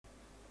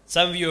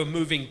Some of you are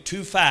moving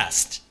too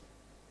fast.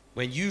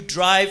 When you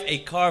drive a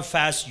car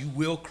fast, you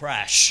will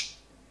crash.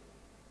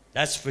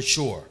 That's for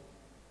sure.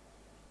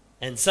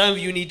 And some of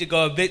you need to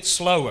go a bit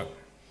slower.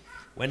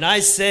 When I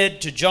said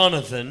to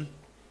Jonathan,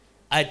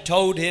 I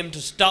told him to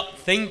stop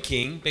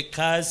thinking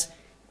because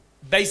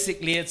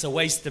basically it's a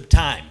waste of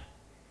time.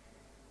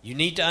 You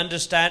need to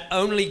understand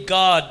only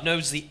God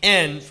knows the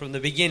end from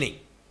the beginning,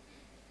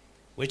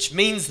 which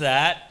means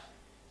that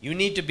you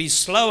need to be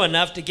slow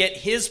enough to get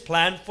His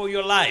plan for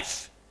your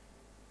life.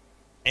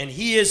 And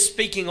He is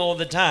speaking all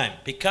the time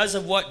because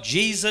of what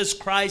Jesus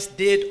Christ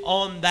did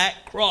on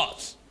that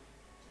cross.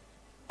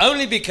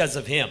 Only because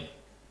of Him,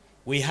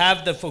 we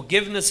have the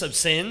forgiveness of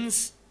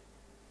sins,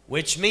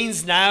 which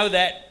means now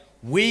that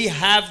we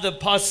have the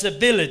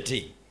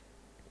possibility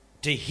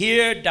to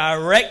hear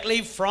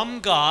directly from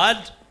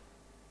God,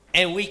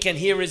 and we can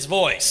hear His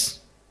voice.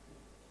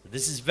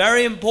 This is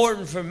very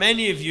important for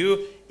many of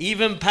you,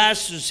 even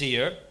pastors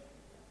here.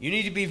 You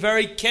need to be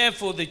very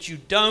careful that you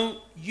don't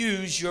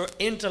use your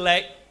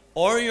intellect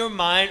or your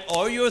mind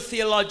or your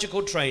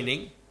theological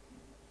training,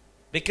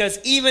 because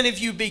even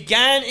if you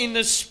began in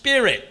the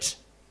Spirit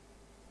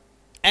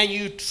and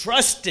you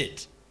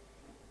trusted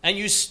and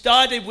you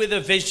started with a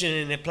vision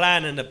and a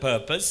plan and a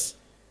purpose,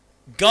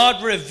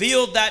 God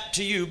revealed that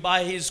to you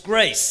by His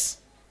grace.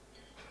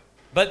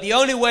 But the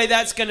only way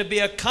that's going to be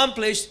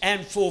accomplished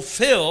and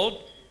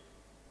fulfilled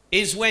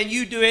is when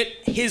you do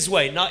it His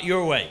way, not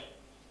your way.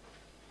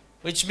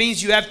 Which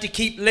means you have to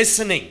keep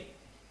listening.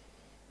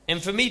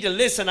 And for me to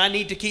listen, I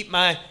need to keep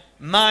my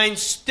mind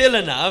still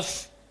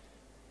enough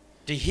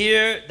to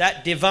hear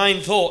that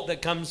divine thought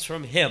that comes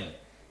from Him.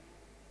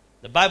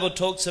 The Bible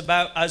talks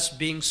about us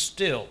being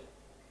still.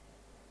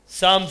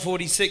 Psalm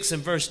 46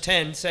 and verse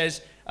 10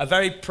 says a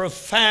very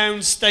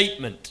profound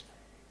statement.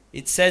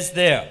 It says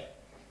there,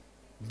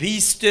 "Be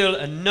still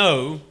and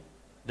know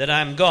that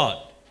I am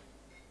God."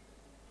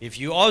 If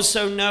you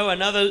also know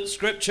another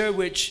scripture,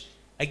 which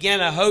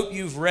again I hope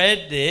you've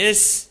read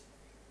this,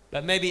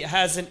 but maybe it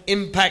hasn't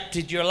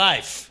impacted your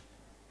life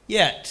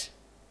yet.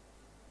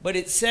 But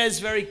it says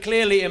very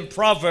clearly in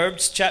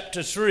Proverbs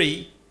chapter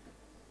 3,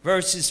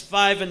 verses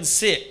 5 and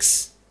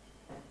 6.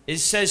 It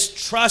says,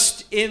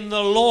 "Trust in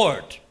the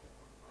Lord."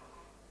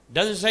 It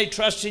doesn't say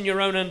trust in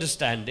your own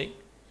understanding.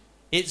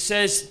 It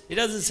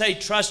doesn't say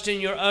trust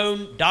in your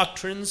own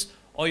doctrines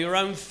or your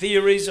own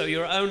theories or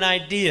your own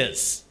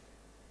ideas.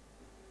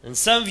 And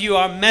some of you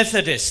are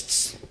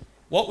Methodists.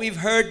 What we've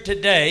heard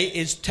today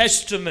is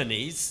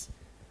testimonies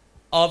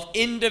of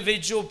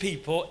individual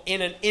people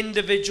in an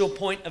individual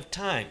point of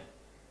time.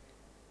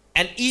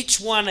 And each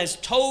one has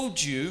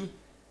told you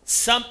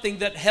something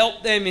that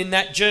helped them in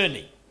that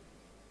journey.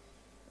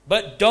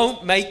 But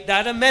don't make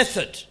that a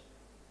method.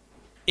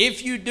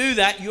 If you do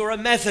that, you're a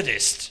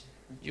Methodist.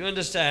 You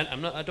understand?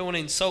 I don't want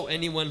to insult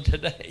anyone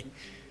today.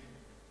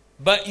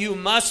 But you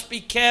must be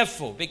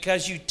careful,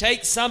 because you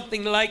take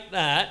something like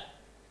that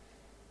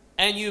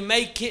and you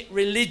make it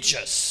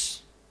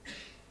religious.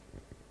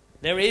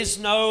 There is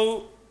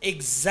no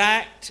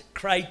exact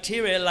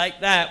criteria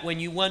like that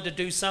when you want to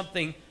do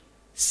something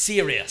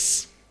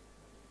serious.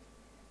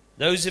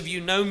 Those of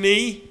you know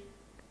me,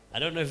 I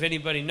don't know if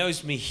anybody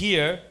knows me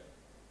here,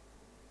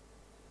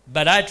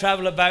 but I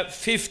travel about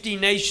 50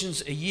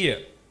 nations a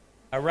year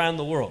around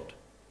the world.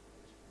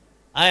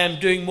 I am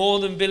doing more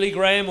than Billy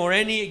Graham or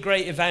any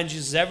great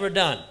evangelist has ever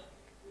done.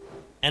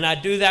 And I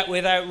do that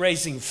without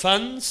raising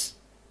funds.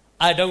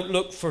 I don't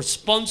look for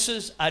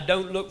sponsors. I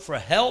don't look for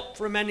help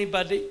from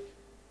anybody.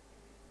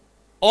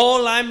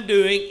 All I'm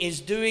doing is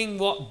doing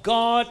what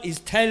God is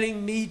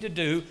telling me to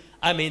do.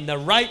 I'm in the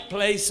right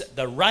place at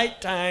the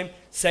right time,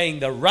 saying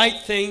the right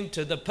thing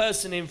to the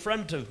person in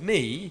front of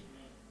me.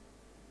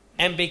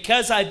 And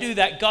because I do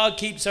that, God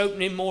keeps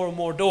opening more and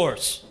more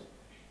doors.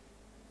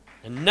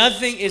 And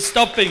nothing is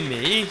stopping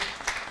me.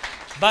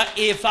 But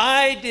if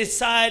I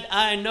decide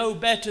I know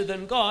better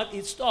than God,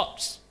 it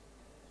stops.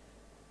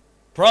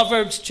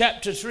 Proverbs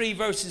chapter 3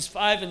 verses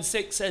 5 and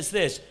 6 says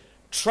this,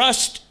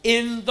 "Trust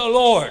in the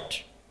Lord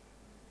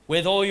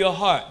with all your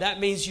heart." That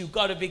means you've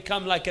got to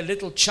become like a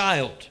little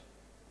child.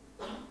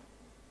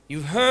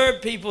 You've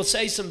heard people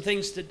say some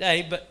things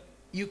today, but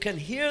you can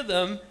hear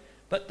them,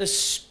 but the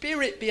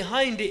spirit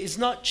behind it is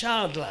not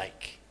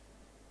childlike.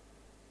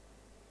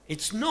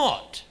 It's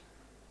not.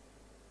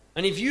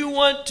 And if you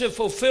want to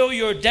fulfill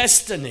your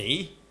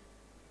destiny,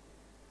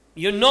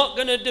 you're not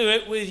going to do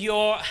it with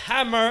your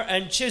hammer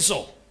and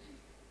chisel.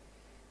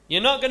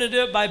 You're not going to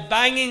do it by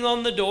banging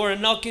on the door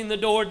and knocking the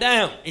door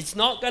down. It's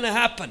not going to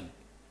happen.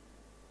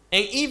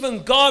 And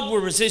even God will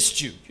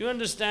resist you. Do you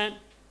understand?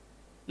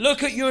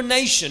 Look at your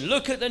nation.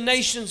 Look at the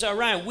nations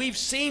around. We've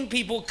seen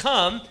people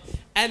come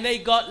and they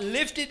got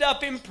lifted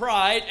up in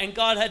pride and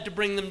God had to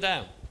bring them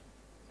down.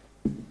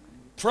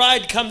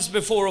 Pride comes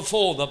before a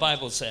fall, the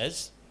Bible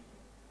says.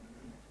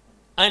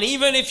 And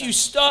even if you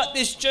start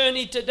this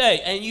journey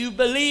today and you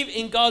believe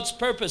in God's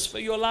purpose for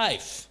your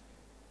life,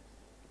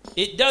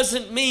 it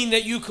doesn't mean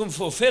that you can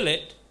fulfill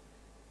it.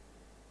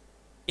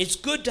 It's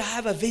good to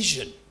have a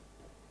vision.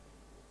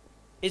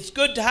 It's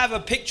good to have a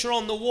picture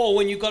on the wall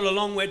when you've got a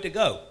long way to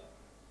go.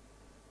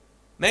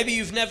 Maybe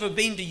you've never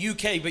been to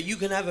UK, but you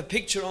can have a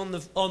picture on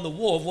the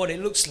wall of what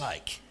it looks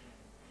like.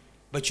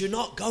 But you're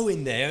not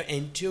going there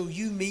until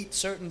you meet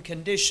certain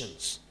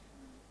conditions.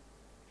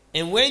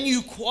 And when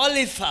you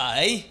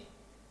qualify,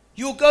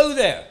 you'll go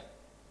there.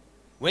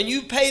 When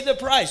you pay the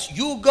price,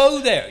 you'll go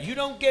there. You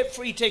don't get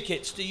free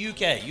tickets to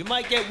UK. You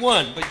might get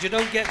one, but you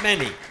don't get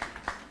many.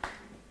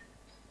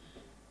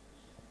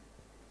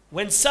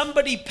 When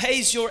somebody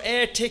pays your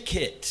air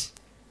ticket,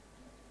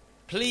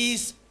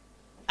 please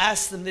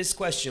ask them this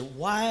question: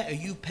 why are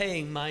you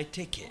paying my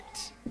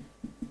ticket?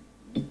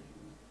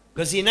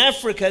 Because in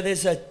Africa,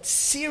 there's a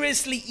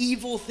seriously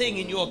evil thing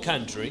in your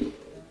country,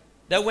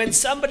 that when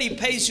somebody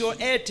pays your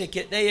air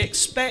ticket, they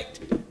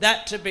expect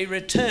that to be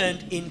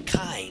returned in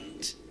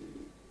kind.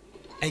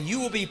 And you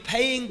will be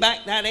paying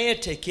back that air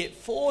ticket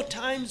 4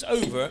 times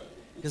over,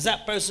 because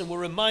that person will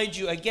remind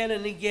you again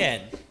and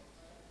again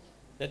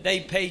that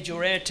they paid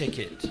your air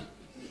ticket.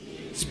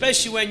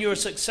 Especially when you're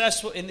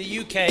successful in the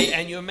UK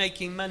and you're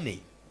making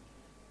money.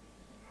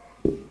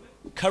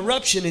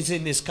 Corruption is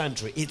in this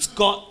country. It's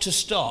got to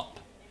stop.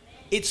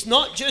 It's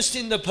not just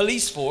in the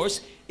police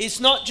force. It's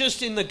not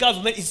just in the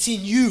government. It's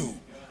in you.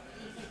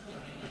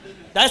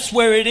 That's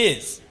where it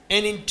is.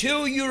 And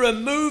until you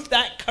remove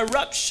that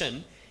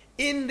corruption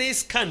in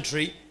this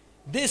country,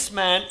 this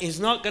man is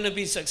not going to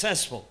be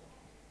successful.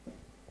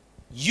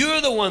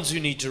 You're the ones who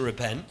need to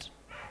repent,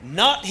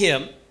 not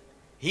him.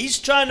 He's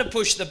trying to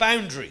push the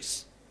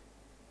boundaries.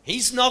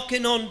 He's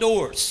knocking on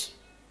doors.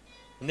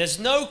 And there's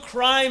no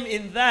crime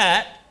in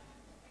that,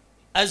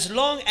 as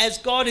long as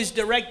God is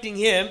directing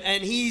him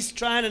and he's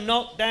trying to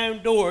knock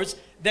down doors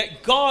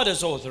that God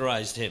has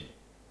authorized him.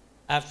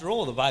 After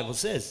all, the Bible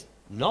says,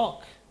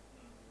 knock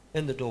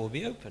and the door will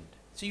be opened.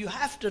 So you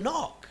have to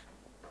knock.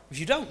 If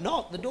you don't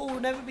knock, the door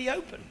will never be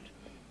opened.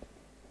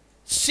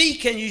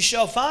 Seek and you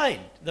shall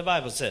find, the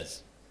Bible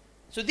says.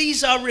 So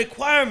these are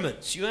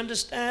requirements, you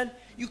understand?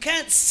 You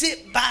can't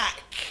sit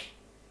back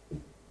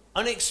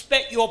and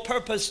expect your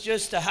purpose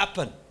just to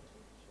happen.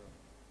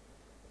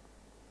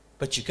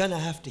 But you're going to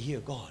have to hear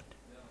God.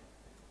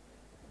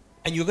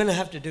 And you're going to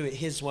have to do it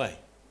his way.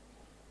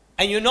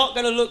 And you're not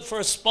going to look for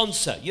a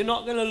sponsor. You're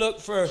not going to look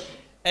for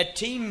a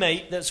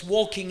teammate that's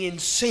walking in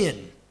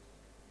sin.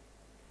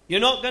 You're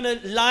not going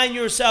to line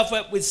yourself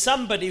up with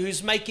somebody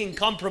who's making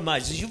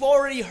compromises. You've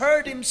already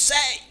heard him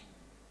say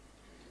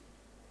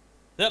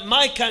that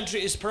my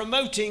country is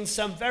promoting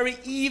some very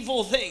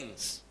evil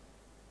things.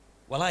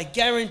 Well, I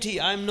guarantee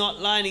I'm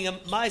not lining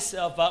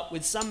myself up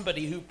with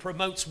somebody who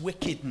promotes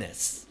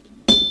wickedness.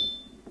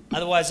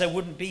 Otherwise, I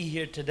wouldn't be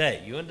here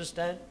today. You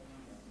understand?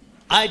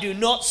 I do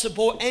not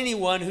support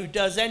anyone who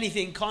does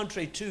anything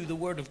contrary to the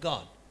Word of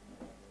God.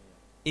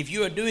 If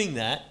you are doing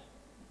that,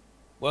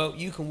 well,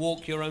 you can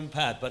walk your own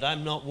path, but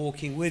I'm not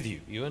walking with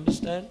you. You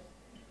understand?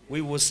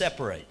 We will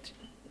separate.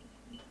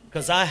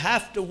 Because I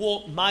have to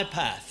walk my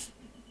path.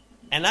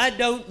 And I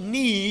don't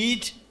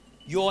need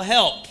your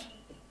help.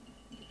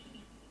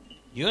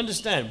 You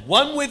understand?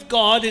 One with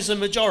God is a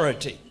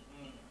majority.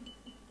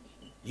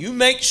 You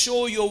make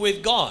sure you're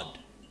with God.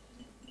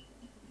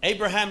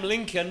 Abraham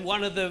Lincoln,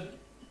 one of the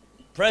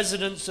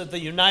presidents of the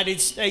United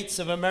States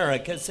of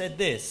America, said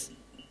this.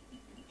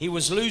 He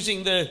was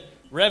losing the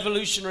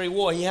Revolutionary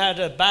War. He had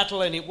a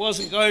battle and it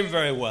wasn't going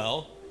very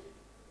well.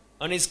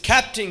 And his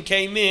captain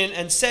came in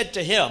and said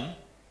to him,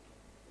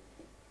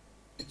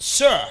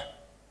 "Sir,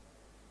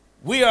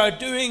 we are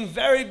doing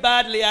very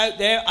badly out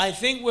there. I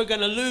think we're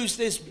going to lose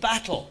this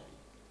battle."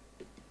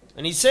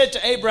 And he said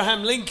to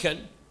Abraham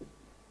Lincoln,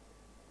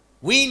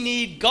 "We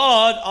need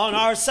God on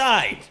our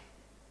side."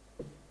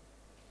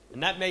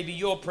 And that may be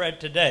your prayer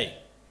today.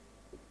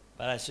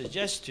 But I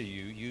suggest to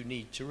you, you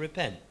need to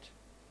repent.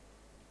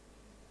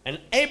 And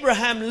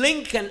Abraham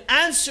Lincoln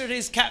answered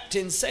his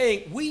captain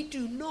saying, "We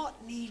do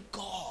not need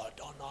God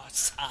on our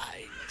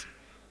side.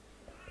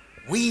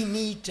 We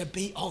need to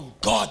be on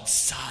God's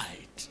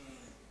side.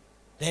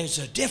 There's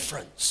a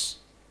difference."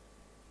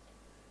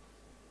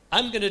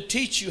 I'm going to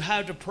teach you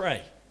how to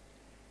pray.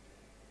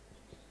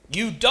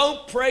 You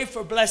don't pray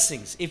for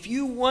blessings. If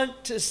you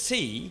want to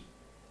see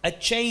a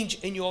change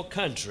in your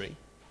country,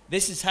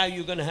 this is how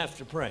you're going to have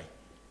to pray.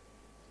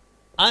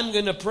 I'm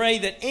going to pray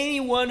that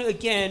anyone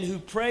again who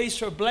prays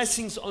for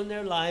blessings on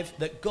their life,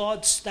 that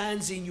God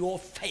stands in your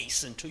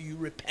face until you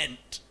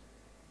repent.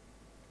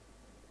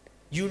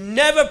 You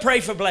never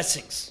pray for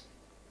blessings.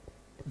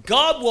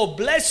 God will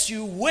bless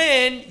you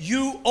when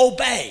you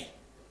obey.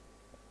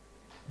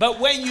 But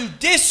when you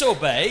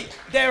disobey,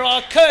 there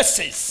are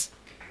curses.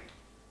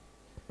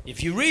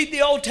 If you read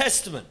the Old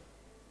Testament,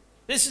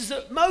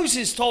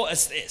 Moses taught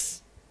us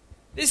this.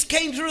 This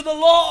came through the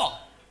law.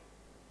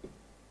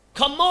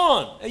 Come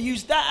on, are you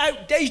that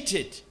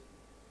outdated?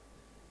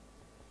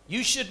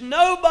 You should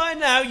know by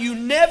now you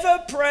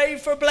never pray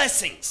for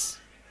blessings.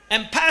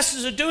 And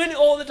pastors are doing it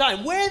all the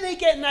time. Where are they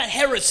getting that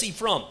heresy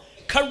from?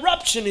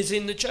 Corruption is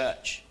in the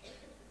church.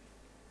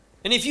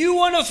 And if you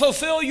want to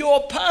fulfill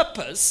your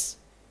purpose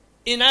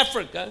in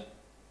Africa,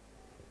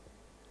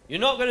 You're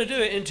not going to do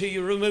it until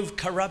you remove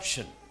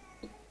corruption.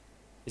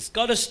 It's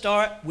got to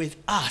start with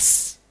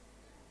us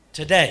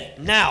today,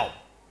 now.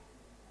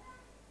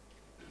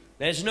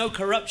 There's no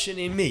corruption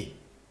in me.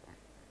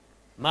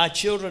 My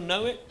children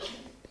know it.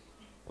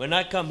 When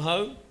I come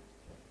home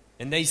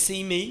and they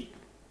see me,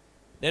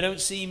 they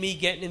don't see me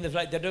getting in the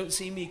flight. They don't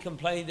see me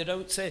complaining. They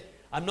don't say,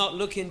 I'm not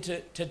looking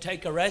to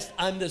take a rest.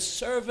 I'm the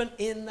servant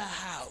in the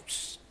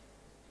house.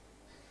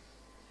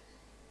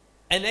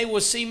 And they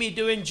will see me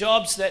doing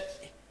jobs that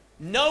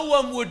no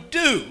one would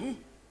do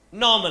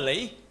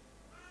normally,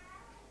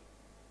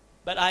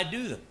 but I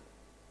do them.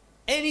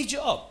 Any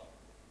job.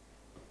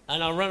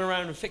 And I'll run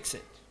around and fix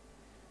it.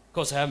 Of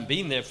course, I haven't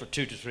been there for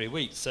 2 to 3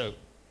 weeks, so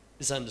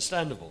it's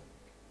understandable.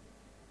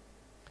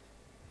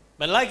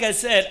 But like I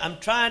said, I'm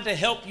trying to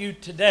help you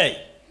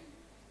today.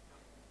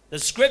 The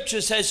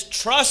scripture says,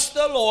 trust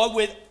the Lord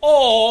with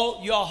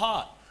all your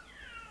heart.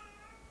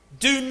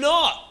 Do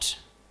not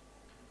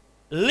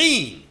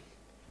lean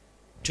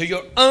to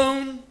your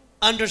own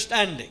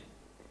understanding.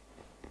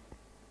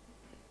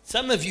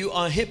 Some of you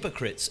are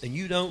hypocrites and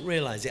you don't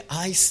realize it.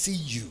 I see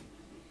you.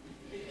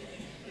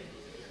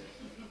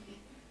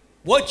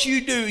 What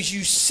you do is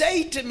you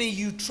say to me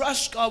you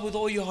trust God with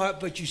all your heart,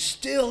 but you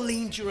still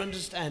lean to your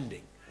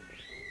understanding.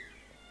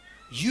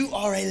 You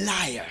are a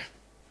liar.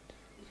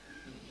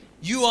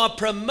 You are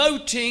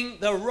promoting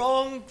the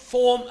wrong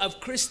form of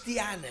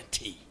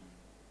Christianity.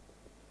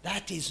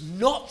 That is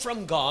not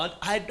from God.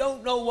 I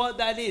don't know what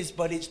that is,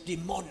 but it's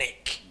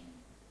demonic.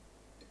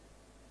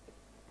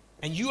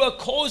 And you are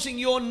causing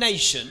your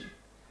nation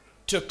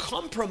to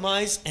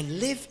compromise and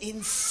live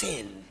in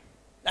sin.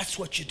 That's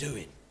what you're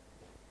doing.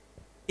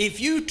 If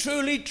you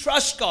truly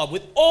trust God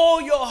with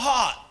all your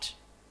heart,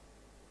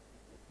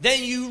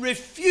 then you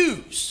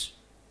refuse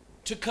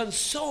to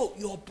consult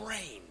your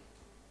brain.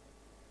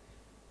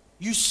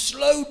 You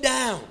slow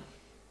down.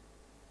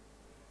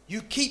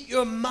 You keep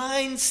your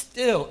mind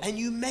still and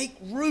you make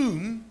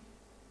room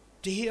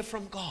to hear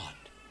from God.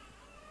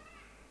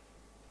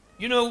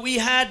 You know, we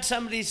had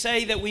somebody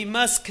say that we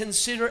must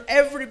consider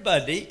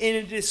everybody in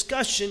a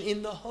discussion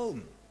in the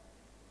home.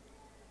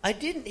 I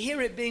didn't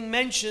hear it being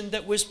mentioned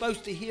that we're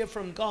supposed to hear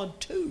from God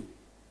too.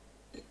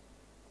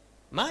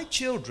 My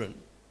children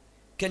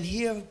can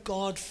hear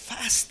God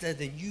faster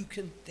than you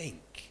can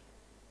think.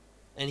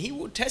 And he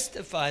will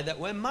testify that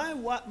when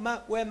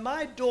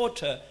my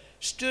daughter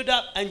stood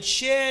up and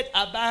shared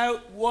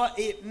about what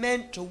it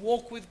meant to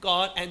walk with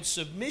God and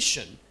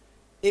submission,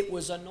 it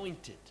was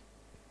anointed.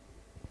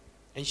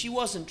 And she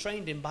wasn't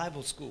trained in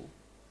Bible school.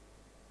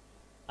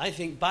 I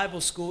think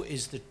Bible school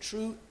is the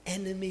true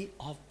enemy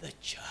of the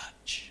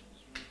church.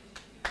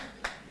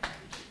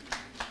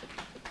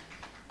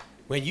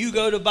 When you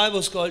go to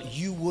Bible school,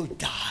 you will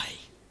die.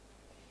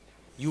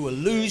 You will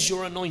lose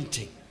your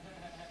anointing.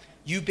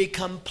 You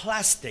become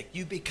plastic.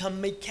 You become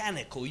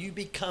mechanical. You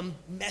become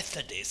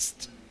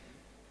Methodist.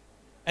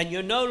 And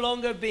you're no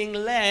longer being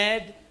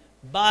led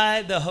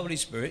by the Holy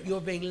Spirit.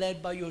 You're being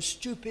led by your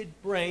stupid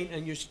brain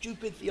and your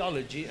stupid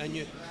theology. And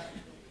you.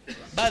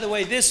 By the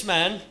way, this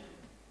man,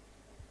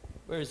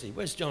 where is he?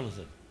 Where's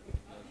Jonathan?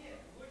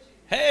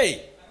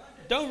 Hey,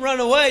 don't run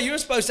away. You're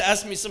supposed to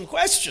ask me some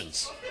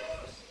questions.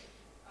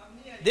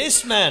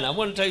 This man, I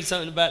want to tell you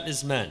something about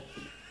this man.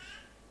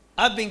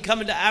 I've been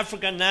coming to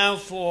Africa now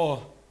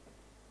for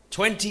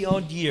 20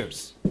 odd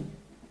years.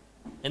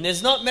 And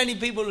there's not many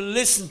people who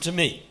listen to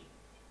me.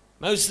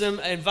 Most of them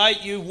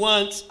invite you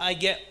once. I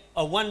get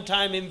a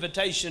one-time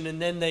invitation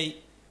and then they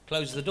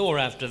close the door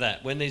after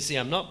that. When they see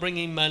I'm not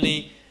bringing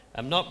money,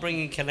 I'm not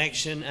bringing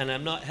connection, and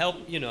I'm not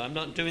I'm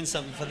not doing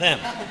something for them.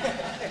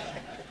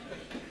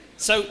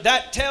 So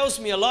that tells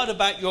me a lot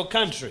about your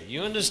country.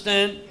 You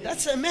understand?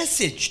 That's a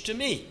message to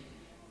me.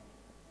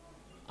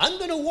 I'm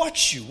going to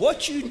watch you.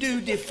 What you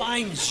do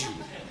defines you.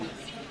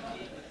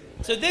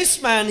 So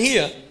this man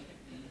here,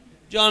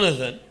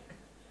 Jonathan,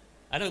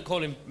 I don't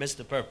call him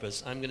Mr.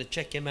 Purpose. I'm going to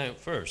check him out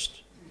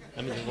first.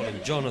 I'm going to call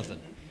him Jonathan.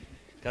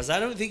 Because I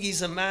don't think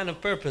he's a man of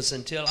purpose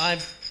until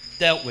I've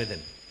dealt with him.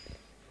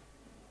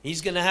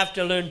 He's going to have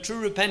to learn true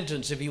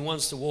repentance if he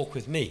wants to walk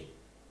with me.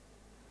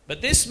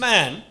 But this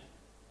man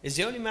is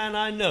the only man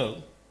I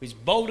know who's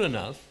bold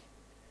enough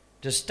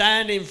to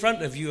stand in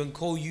front of you and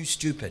call you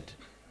stupid.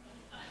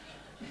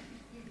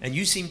 And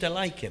you seem to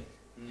like him.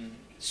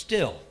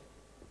 Still.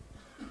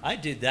 I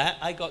did that.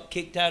 I got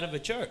kicked out of a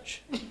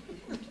church.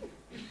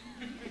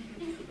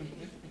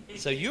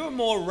 So you're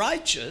more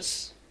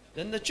righteous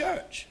than the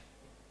church.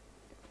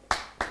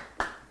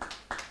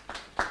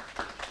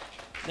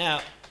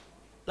 Now,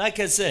 like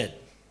I said,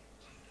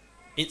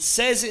 it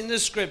says in the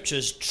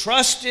scriptures,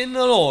 trust in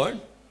the Lord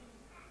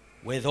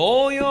with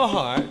all your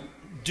heart.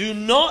 Do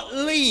not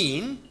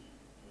lean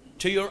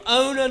to your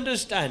own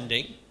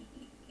understanding,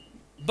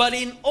 but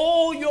in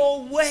all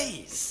your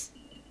ways,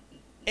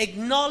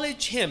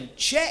 acknowledge him.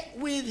 Check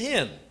with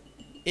him.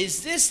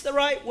 Is this the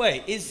right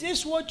way? Is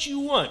this what you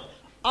want?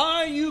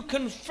 Are you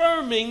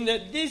confirming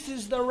that this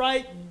is the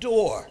right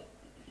door?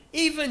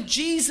 Even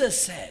Jesus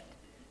said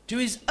to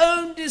his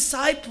own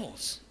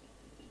disciples,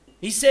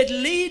 He said,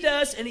 lead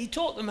us, and he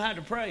taught them how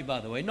to pray, by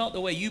the way, not the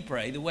way you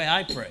pray, the way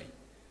I pray.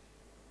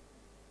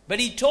 But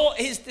he taught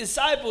his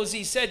disciples,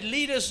 he said,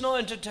 lead us not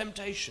into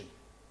temptation.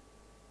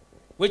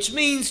 Which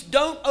means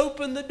don't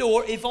open the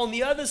door if on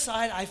the other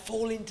side I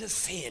fall into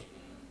sin.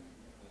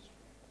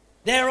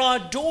 There are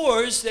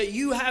doors that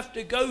you have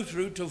to go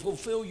through to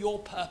fulfill your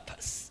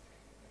purpose.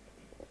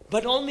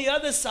 But on the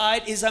other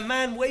side is a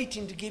man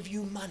waiting to give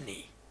you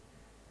money.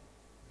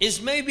 Is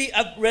maybe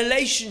a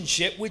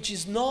relationship which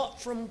is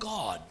not from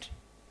God.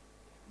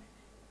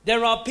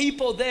 There are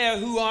people there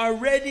who are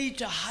ready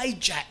to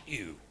hijack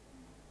you.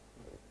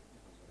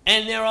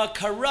 And there are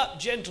corrupt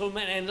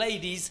gentlemen and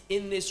ladies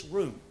in this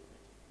room.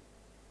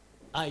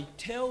 I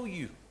tell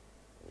you,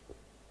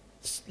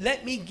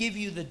 let me give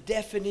you the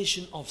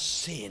definition of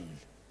sin.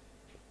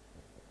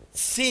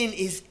 Sin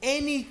is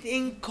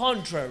anything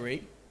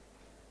contrary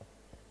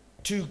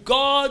to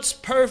God's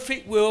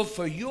perfect will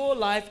for your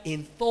life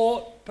in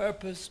thought,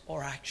 purpose,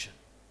 or action.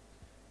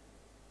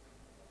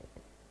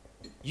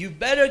 You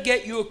better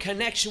get your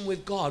connection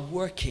with God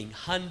working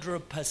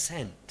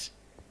 100%.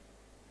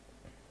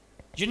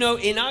 You know,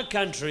 in our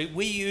country,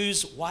 we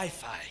use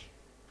Wi-Fi.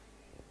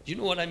 Do you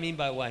know what I mean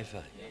by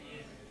Wi-Fi?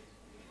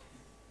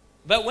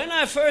 But when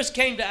I first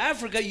came to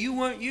Africa, you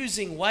weren't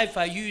using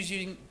Wi-Fi, you were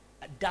using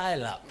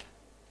dial-up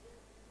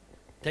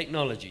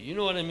technology. You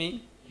know what I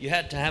mean? You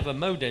had to have a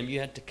modem, you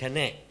had to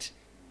connect.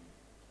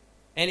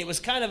 And it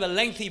was kind of a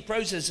lengthy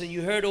process, and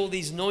you heard all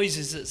these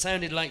noises that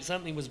sounded like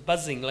something was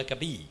buzzing like a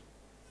bee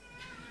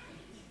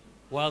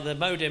while the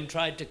modem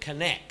tried to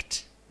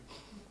connect.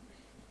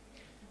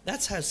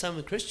 That's how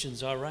some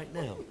Christians are right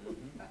now.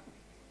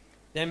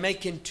 They're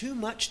making too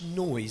much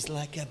noise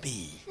like a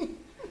bee.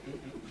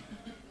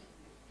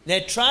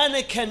 They're trying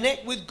to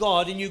connect with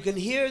God, and you can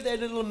hear their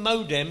little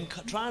modem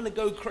trying to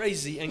go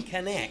crazy and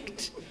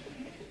connect.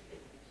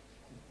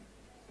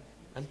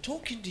 I'm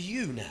talking to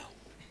you now.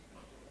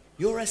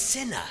 You're a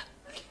sinner.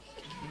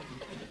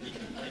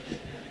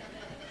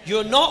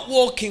 You're not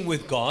walking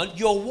with God.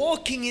 You're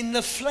walking in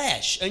the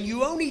flesh, and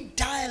you only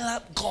dial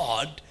up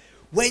God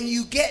when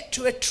you get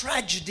to a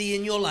tragedy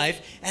in your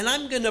life. And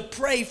I'm going to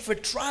pray for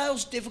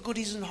trials,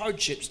 difficulties, and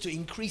hardships to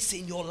increase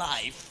in your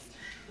life.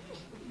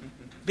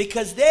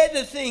 Because they're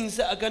the things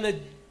that are going to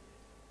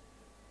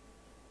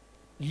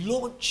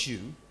launch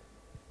you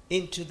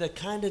into the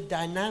kind of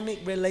dynamic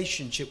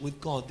relationship with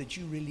God that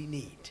you really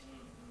need.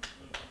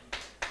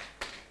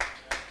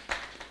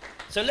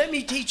 So let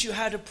me teach you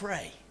how to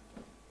pray.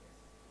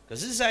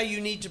 Because this is how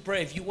you need to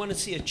pray if you want to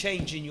see a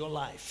change in your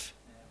life.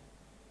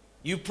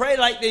 You pray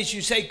like this.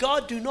 You say,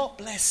 God, do not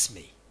bless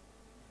me.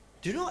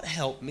 Do not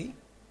help me.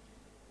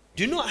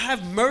 Do not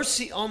have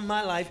mercy on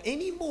my life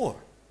anymore.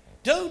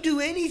 Don't do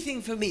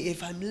anything for me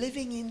if I'm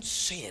living in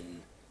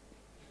sin.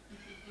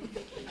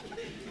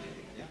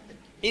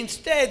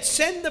 Instead,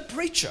 send the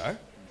preacher,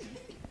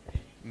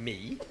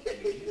 me,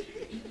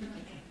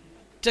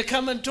 to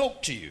come and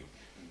talk to you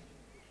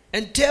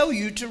and tell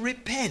you to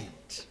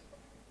repent.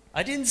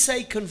 I didn't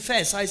say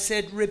confess, I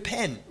said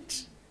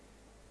repent.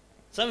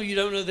 Some of you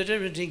don't know the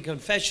difference between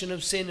confession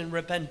of sin and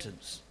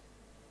repentance.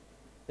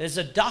 There's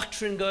a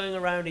doctrine going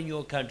around in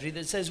your country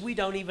that says we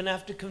don't even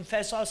have to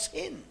confess our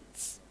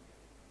sins.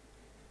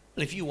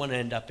 Well, if you want to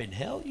end up in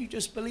hell, you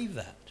just believe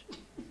that.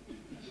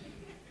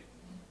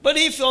 But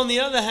if, on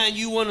the other hand,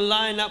 you want to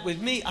line up with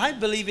me, I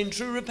believe in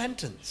true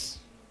repentance.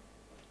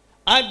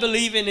 I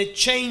believe in a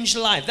changed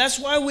life. That's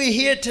why we're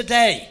here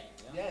today.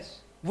 Yes.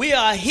 We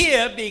are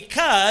here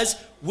because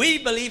we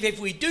believe if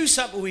we do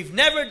something we've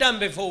never done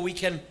before, we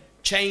can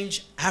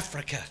change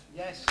Africa.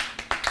 Yes.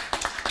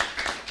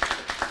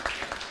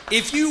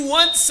 If you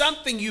want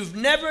something you've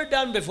never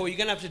done before, you're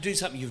going to have to do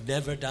something you've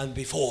never done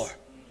before.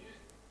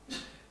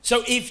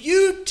 So if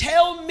you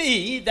tell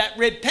me that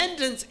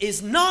repentance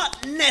is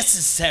not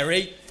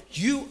necessary,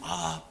 you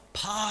are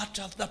part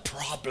of the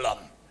problem.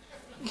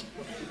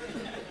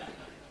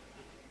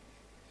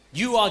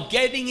 You are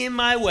getting in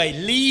my way.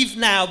 Leave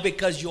now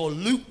because you're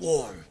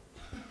lukewarm.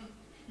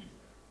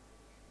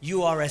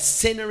 You are a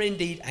sinner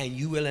indeed, and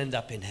you will end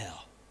up in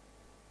hell.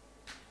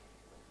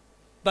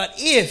 But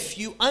if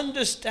you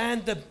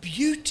understand the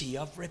beauty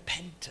of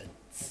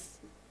repentance,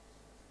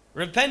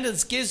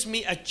 repentance gives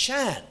me a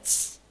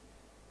chance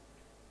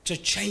to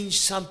change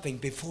something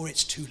before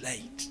it's too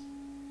late.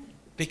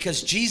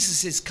 Because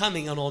Jesus is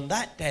coming, and on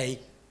that day,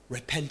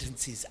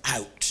 repentance is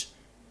out.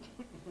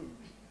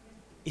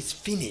 It's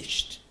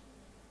finished.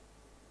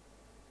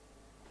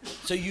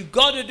 So you've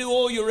got to do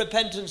all your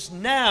repentance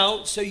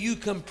now so you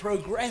can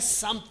progress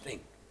something.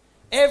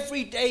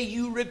 Every day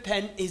you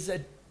repent is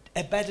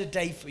a better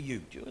day for you.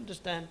 Do you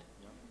understand?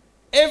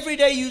 Every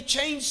day you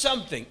change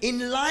something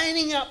in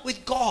lining up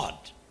with God.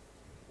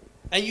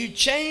 And you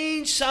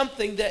change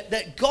something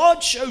that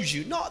God shows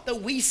you, not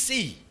that we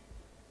see.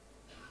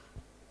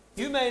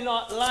 You may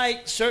not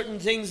like certain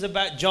things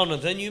about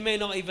Jonathan. You may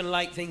not even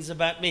like things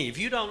about me. If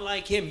you don't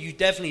like him, you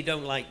definitely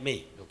don't like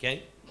me,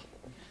 okay?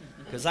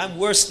 Because I'm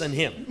worse than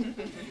him.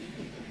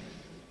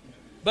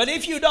 But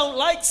if you don't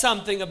like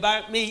something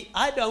about me,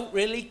 I don't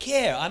really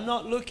care. I'm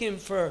not looking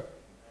for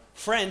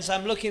friends,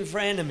 I'm looking for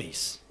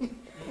enemies.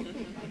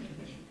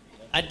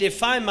 I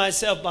define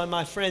myself by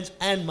my friends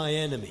and my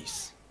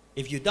enemies.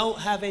 If you don't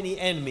have any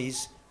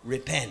enemies,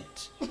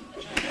 repent.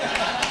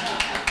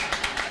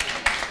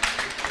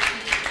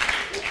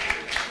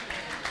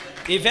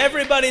 If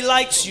everybody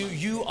likes you,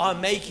 you are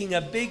making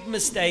a big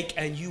mistake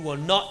and you will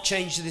not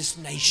change this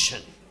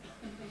nation.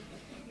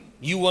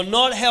 You will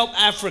not help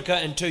Africa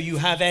until you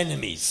have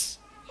enemies.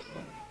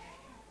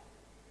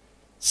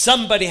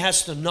 Somebody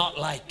has to not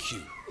like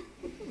you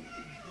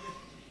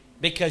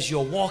because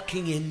you're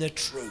walking in the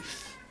truth.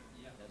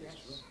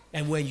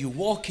 And when you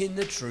walk in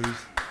the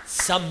truth,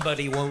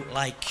 somebody won't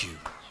like you.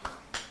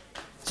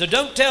 So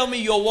don't tell me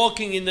you're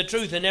walking in the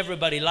truth and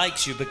everybody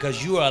likes you,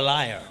 because you're a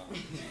liar.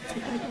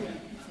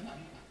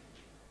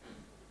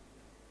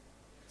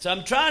 So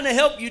I'm trying to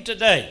help you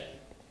today.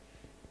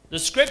 The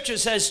scripture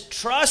says,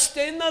 trust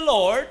in the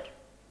Lord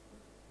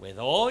with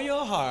all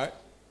your heart.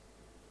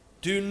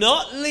 Do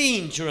not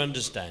lean to your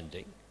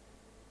understanding.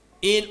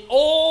 In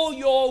all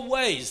your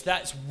ways,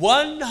 that's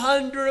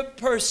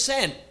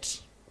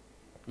 100%.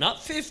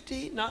 Not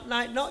 50, not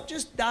 9, not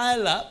just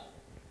dial up.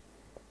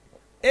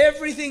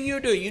 Everything you're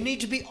doing, you need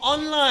to be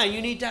online.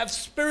 You need to have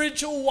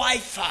spiritual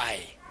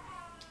Wi-Fi.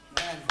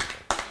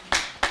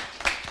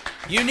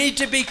 You need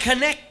to be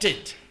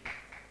connected.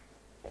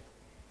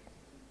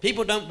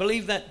 People don't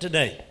believe that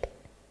today.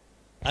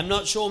 I'm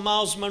not sure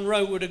Miles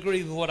Monroe would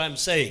agree with what I'm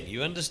saying.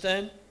 You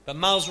understand? But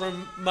Miles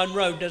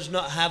Monroe does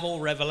not have all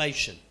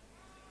revelation.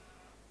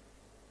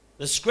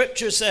 The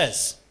scripture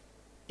says,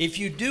 if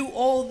you do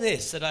all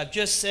this that I've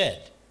just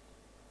said,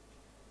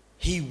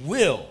 He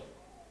will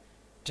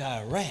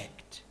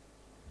direct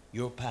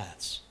your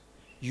paths.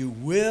 You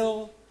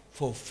will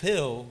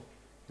fulfill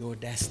your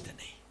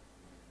destiny.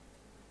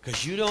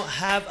 Because you don't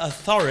have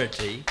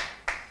authority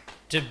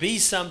to be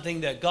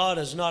something that God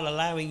is not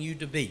allowing you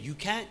to be. You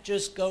can't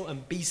just go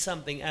and be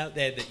something out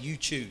there that you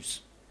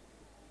choose.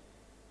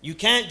 You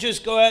can't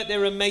just go out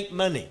there and make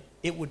money.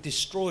 It would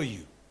destroy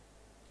you.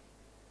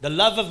 The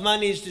love of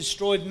money has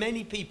destroyed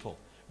many people.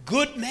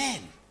 Good men,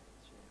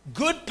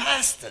 good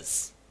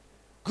pastors,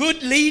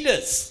 good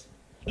leaders.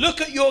 Look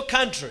at your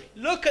country.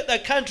 Look at the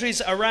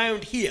countries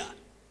around here.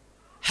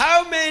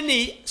 How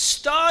many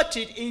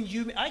started in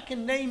humility? I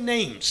can name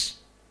names.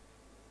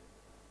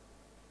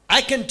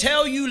 I can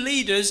tell you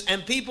leaders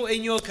and people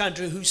in your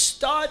country who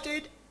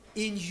started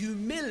in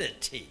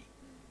humility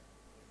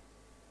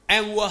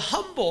and were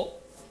humble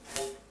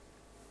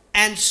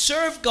and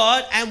served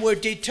God and were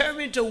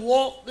determined to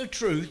walk the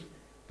truth.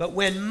 But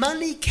when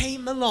money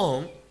came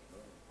along,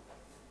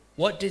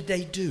 what did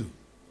they do?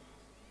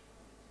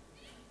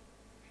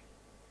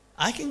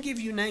 I can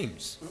give you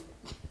names.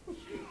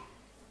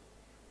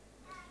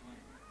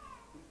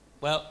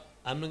 Well,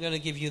 I'm not going to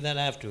give you that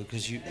afterward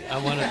because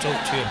I want to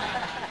talk to you.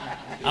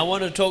 I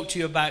want to talk to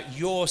you about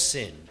your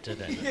sin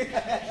today.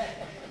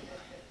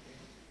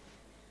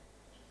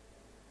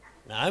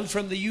 Now, I'm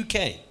from the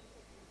UK.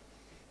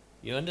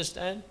 You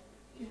understand?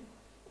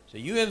 So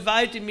you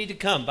invited me to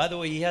come. By the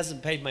way, he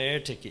hasn't paid my air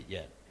ticket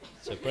yet.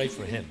 So pray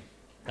for him.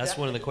 That's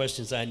one of the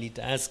questions I need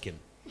to ask him.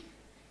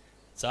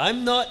 So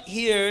I'm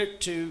here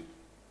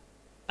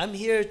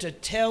to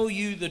tell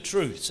you the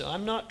truth. So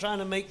I'm not trying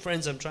to make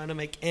friends. I'm trying to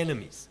make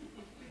enemies.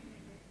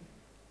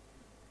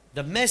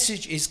 The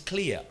message is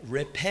clear.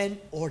 Repent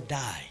or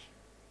die.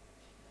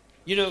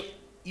 You know,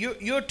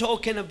 you're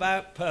talking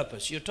about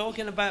purpose. You're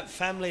talking about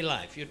family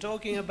life. You're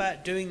talking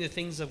about doing the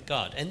things of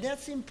God. And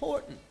that's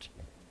important.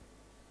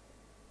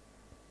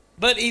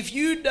 But if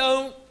you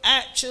don't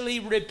actually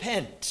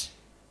repent,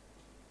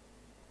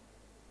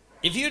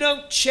 if you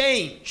don't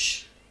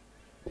change,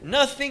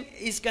 nothing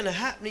is going to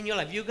happen in your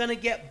life. You're going to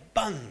get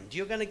bunged.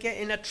 You're going to get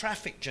in a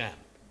traffic jam.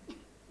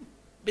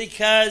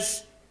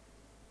 Because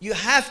you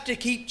have to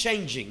keep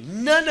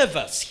changing. None of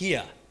us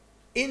here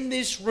in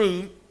this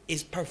room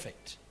is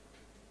perfect.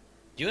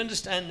 Do you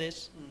understand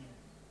this?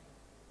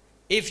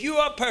 If you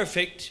are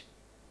perfect,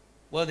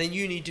 well, then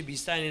you need to be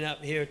standing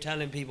up here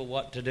telling people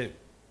what to do.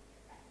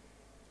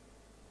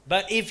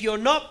 But if you're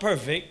not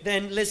perfect,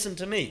 then listen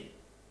to me.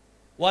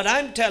 What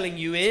I'm telling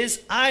you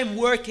is I'm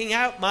working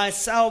out my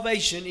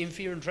salvation in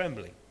fear and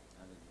trembling.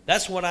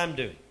 That's what I'm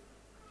doing.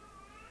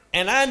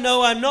 And I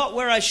know I'm not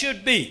where I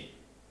should be.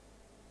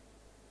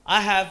 I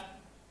have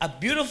a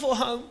beautiful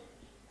home.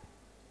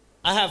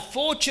 I have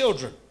 4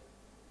 children.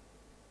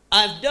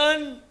 I've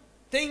done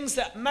things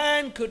that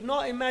man could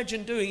not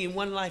imagine doing in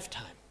one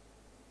lifetime.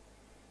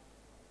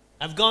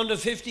 I've gone to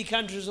 50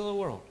 countries of the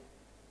world.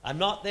 I'm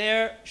not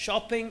there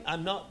shopping.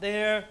 I'm not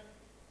there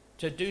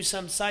to do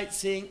some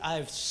sightseeing.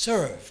 I've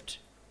served.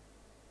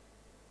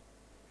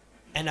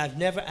 And I've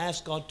never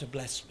asked God to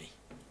bless me.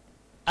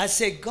 I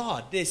say,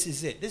 God, this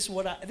is it. This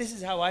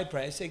is how I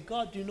pray. I say,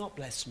 God, do not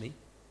bless me.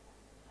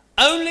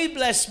 Only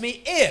bless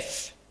me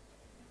if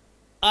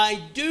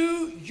I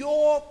do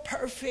your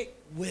perfect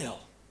will.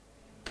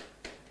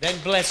 Then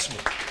bless me.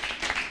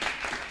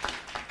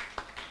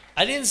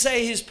 I didn't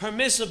say his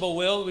permissible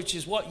will, which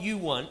is what you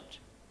want,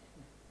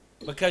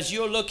 because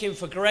you're looking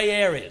for gray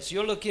areas.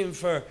 You're looking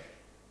for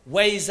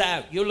ways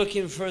out. You're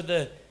looking for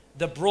the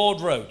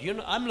broad road.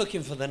 I'm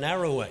looking for the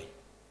narrow way.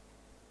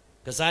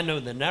 Because I know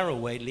the narrow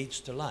way leads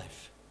to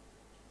life.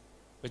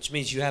 Which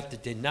means you have to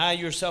deny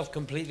yourself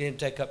completely and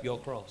take up your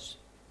cross.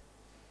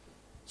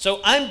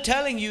 So I'm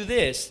telling you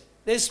this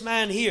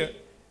man here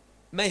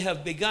may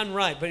have begun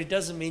right, but it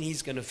doesn't mean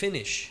he's going to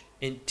finish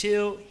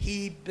until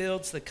he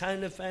builds the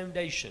kind of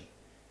foundation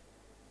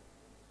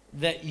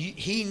that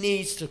he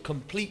needs to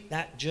complete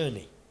that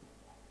journey.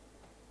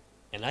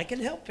 And I can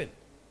help him.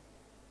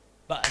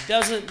 But it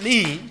doesn't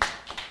mean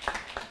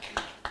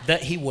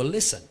that he will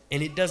listen.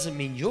 And it doesn't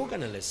mean you're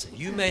going to listen.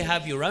 You may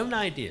have your own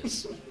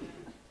ideas.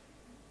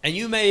 And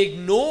you may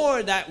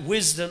ignore that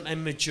wisdom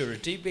and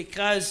maturity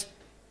because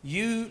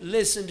you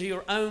listen to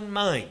your own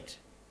mind.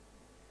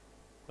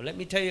 Well, let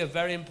me tell you a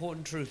very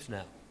important truth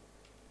now.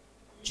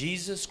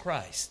 Jesus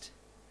Christ,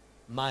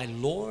 my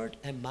Lord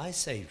and my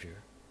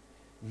Savior,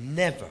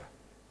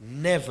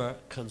 never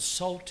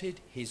consulted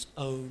his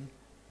own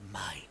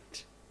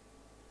mind.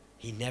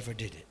 He never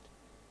did it.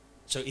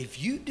 So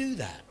if you do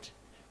that,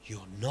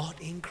 you're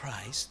not in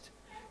Christ,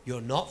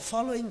 you're not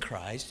following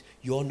Christ,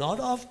 you're not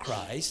of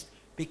Christ,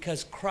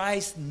 because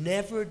Christ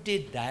never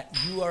did that.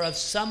 You are of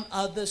some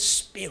other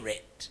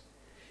spirit.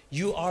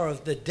 You are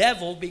of the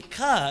devil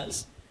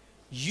because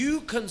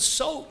you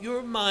consult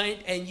your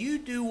mind and you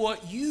do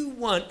what you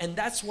want, and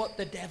that's what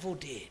the devil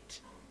did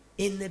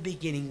in the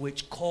beginning,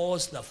 which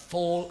caused the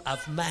fall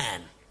of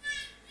man.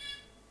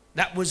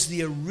 That was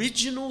the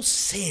original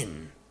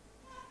sin.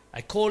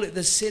 I call it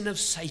the sin of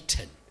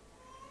Satan.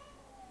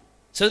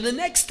 So the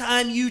next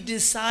time you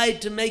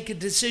decide to make a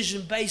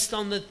decision based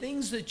on the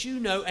things that you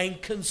know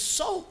and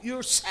consult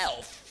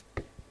yourself,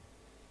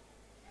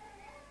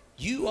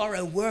 you are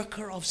a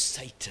worker of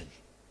Satan.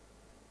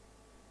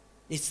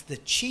 It's the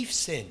chief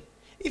sin.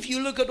 If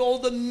you look at all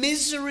the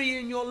misery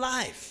in your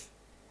life,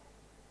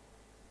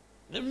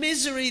 the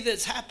misery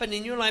that's happened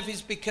in your life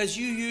is because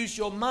you used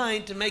your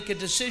mind to make a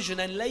decision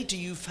and later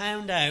you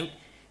found out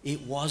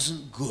it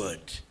wasn't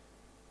good.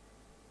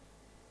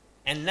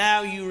 And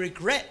now you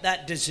regret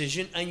that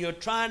decision and you're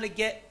trying to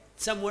get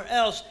somewhere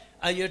else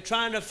and you're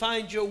trying to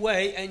find your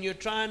way and you're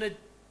trying to...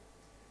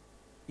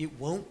 It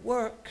won't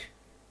work.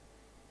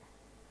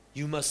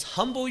 You must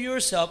humble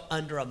yourself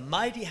under a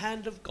mighty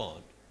hand of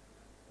God,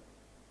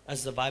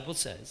 as the Bible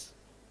says.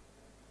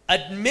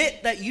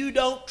 Admit that you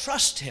don't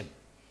trust him.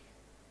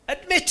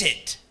 Admit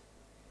it.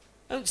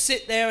 Don't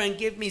sit there and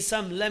give me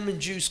some lemon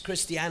juice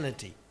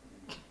Christianity.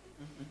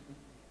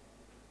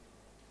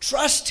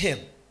 Trust him.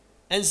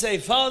 And say,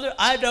 Father,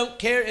 I don't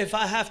care if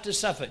I have to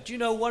suffer. Do you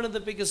know one of the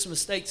biggest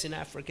mistakes in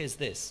Africa is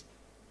this?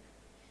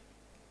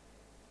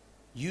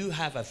 You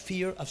have a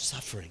fear of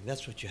suffering.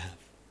 That's what you have.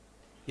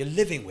 You're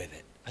living with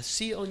it. I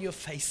see it on your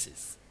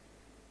faces.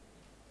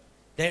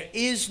 There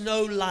is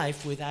no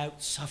life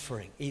without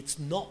suffering. It's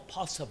not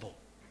possible.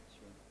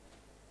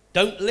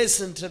 Don't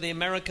listen to the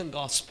American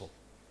gospel.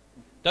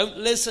 Don't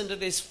listen to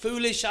this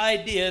foolish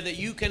idea that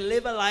you can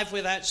live a life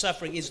without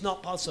suffering. It's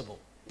not possible.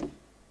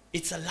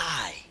 It's a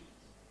lie.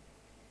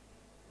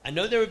 I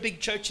know there are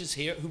big churches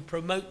here who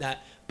promote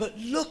that, but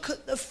look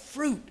at the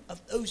fruit of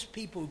those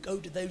people who go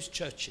to those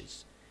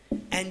churches.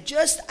 And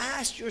just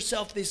ask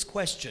yourself this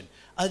question.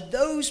 Are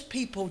those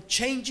people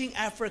changing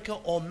Africa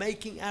or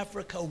making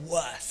Africa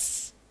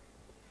worse?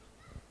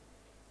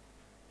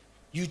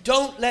 You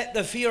don't let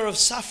the fear of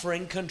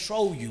suffering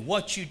control you.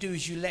 What you do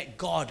is you let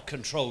God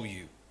control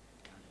you.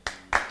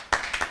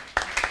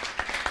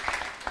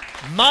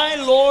 My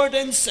Lord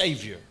and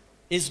Savior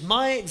is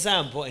my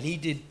example, and he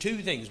did two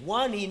things.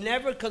 One, he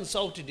never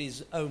consulted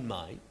his own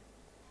mind.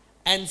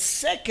 And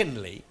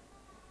secondly,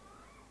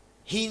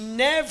 he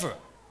never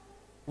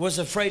was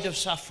afraid of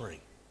suffering.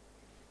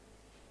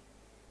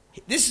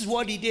 This is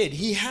what he did.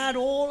 He had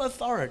all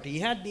authority. He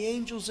had the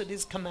angels at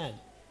his command.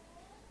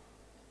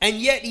 And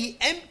yet he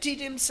emptied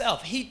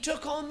himself. He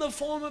took on the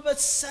form of a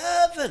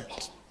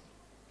servant.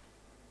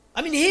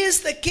 I mean, here's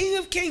the King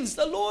of Kings,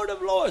 the Lord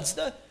of Lords,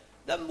 the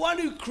one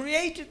who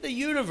created the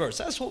universe.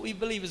 That's what we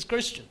believe as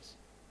Christians.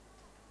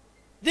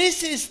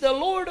 This is the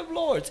Lord of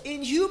Lords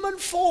in human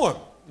form.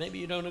 Maybe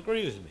you don't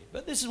agree with me,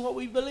 but this is what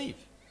we believe.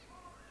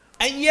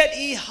 And yet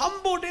he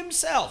humbled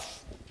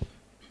himself,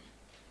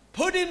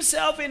 put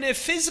himself in a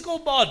physical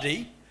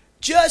body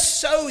just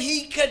so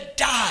he could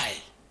die.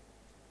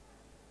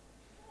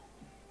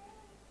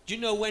 Do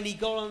you know when he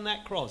got on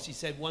that cross, he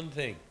said one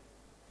thing.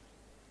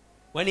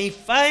 When he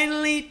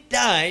finally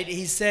died,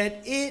 he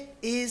said, "It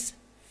is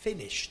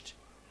finished."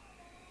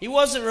 He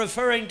wasn't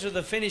referring to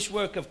the finished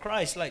work of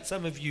Christ like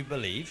some of you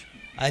believe.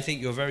 I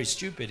think you're very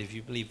stupid if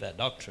you believe that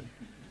doctrine.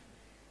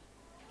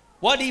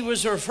 What he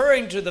was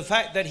referring to, the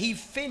fact that he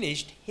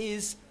finished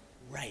his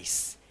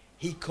race.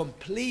 He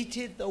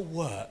completed the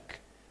work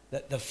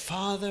that the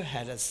Father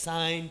had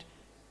assigned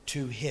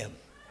to him.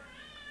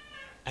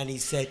 And he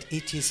said,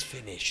 "It is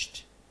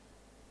finished."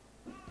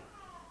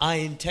 I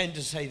intend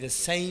to say the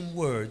same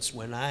words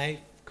when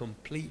I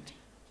complete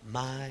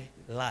my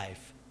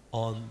life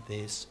on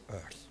this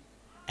earth.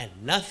 And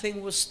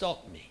nothing will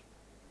stop me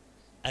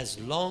as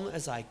long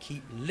as I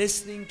keep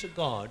listening to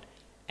God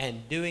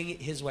and doing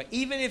it his way,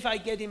 even if I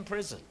get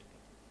imprisoned.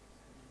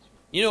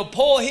 You know,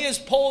 Paul, here's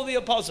Paul the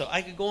Apostle.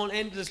 I could go on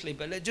endlessly,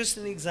 but just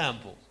an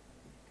example.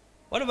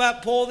 What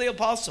about Paul the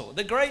Apostle,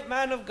 the great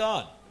man of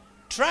God,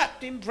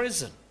 trapped in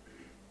prison?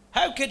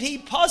 How could he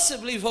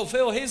possibly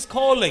fulfill his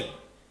calling?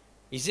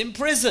 He's in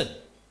prison.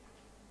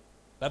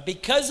 But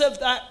because of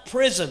that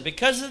prison,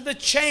 because of the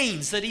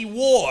chains that he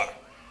wore,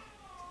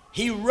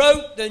 he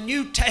wrote the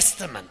New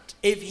Testament.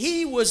 If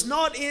he was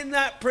not in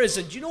that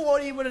prison, do you know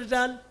what he would have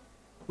done?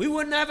 We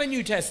wouldn't have a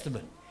New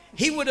Testament.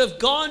 He would have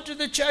gone to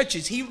the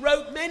churches. He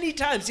wrote many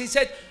times. He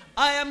said,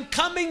 I am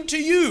coming to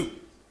you.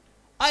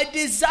 I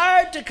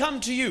desire to come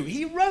to you.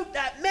 He wrote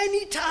that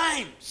many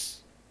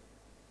times.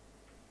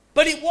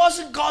 But it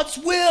wasn't God's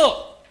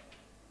will.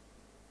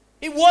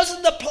 It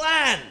wasn't the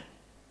plan.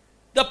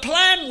 The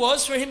plan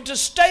was for him to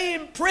stay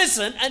in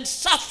prison and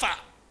suffer,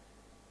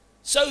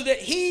 so that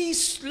he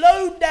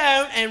slowed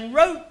down and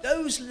wrote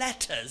those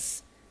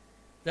letters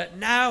that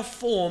now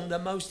form the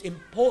most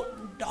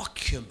important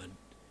document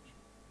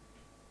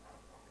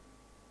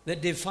that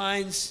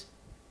defines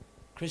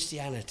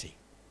Christianity.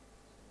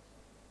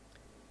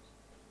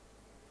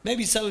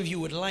 Maybe some of you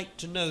would like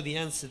to know the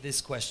answer to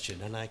this question,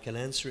 and I can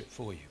answer it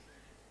for you.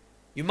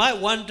 You might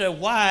wonder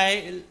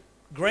why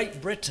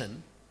Great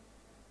Britain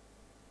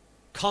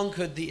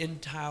conquered the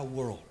entire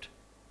world.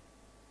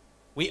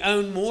 We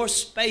own more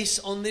space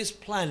on this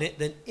planet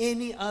than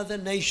any other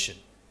nation.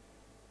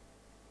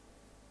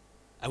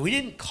 And we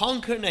didn't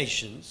conquer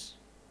nations.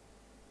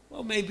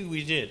 Well, maybe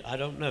we did. I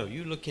don't know.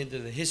 You look into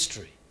the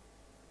history.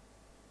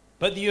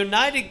 But the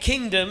United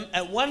Kingdom,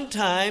 at one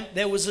time,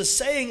 there was a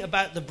saying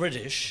about the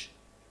British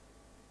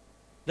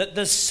that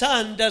the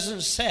sun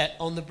doesn't set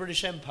on the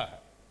British Empire.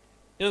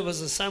 In other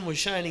words, the sun was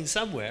shining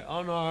somewhere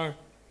on our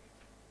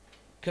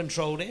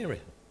controlled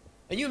area.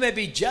 And you may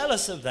be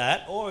jealous of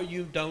that, or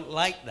you don't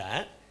like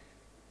that.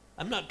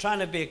 I'm not trying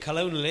to be a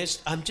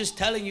colonialist. I'm just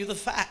telling you the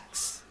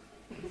facts.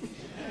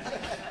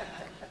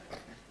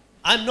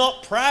 I'm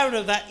not proud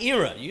of that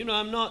era. You know,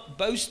 I'm not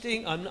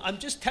boasting. I'm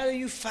just telling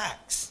you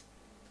facts.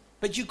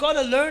 But you've got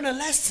to learn a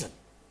lesson.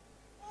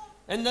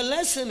 And the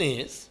lesson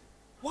is,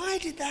 why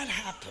did that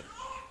happen?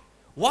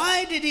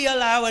 Why did he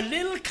allow a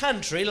little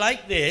country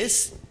like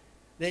this,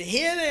 that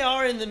here they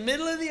are in the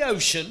middle of the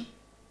ocean,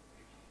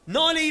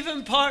 not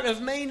even part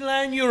of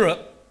mainland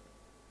Europe?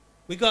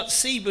 We got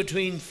sea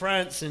between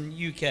France and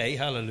UK,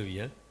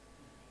 hallelujah.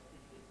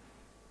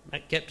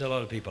 That kept a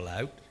lot of people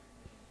out.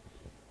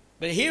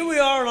 But here we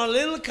are in a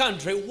little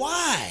country.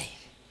 Why?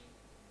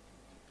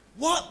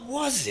 What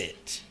was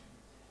it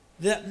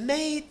that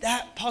made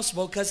that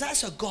possible? Because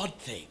that's a God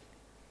thing.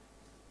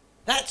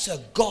 That's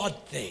a God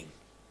thing.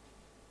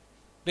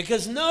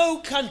 Because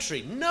no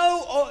country,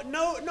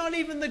 not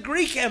even the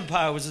Greek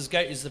Empire was as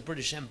great as the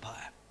British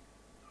Empire.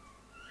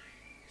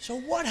 So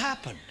what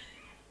happened?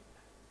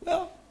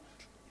 Well,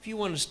 if you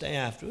want to stay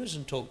afterwards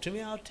and talk to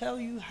me, I'll tell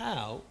you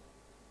how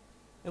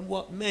and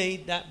what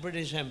made that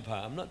British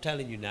Empire. I'm not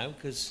telling you now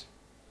because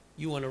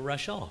you want to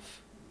rush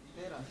off.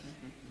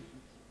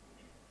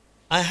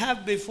 I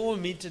have before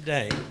me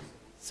today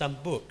some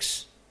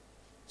books,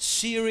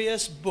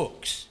 serious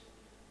books.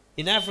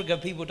 In Africa,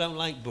 people don't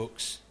like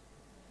books.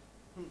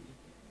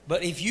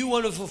 But if you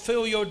want to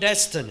fulfill your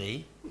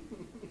destiny,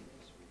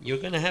 you're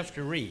going to have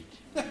to read.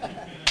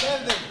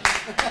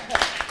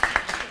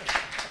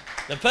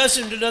 The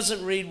person who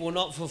doesn't read will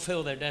not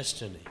fulfill their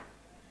destiny.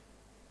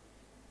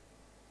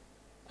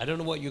 I don't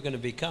know what you're going to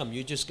become.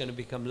 You're just going to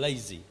become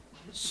lazy.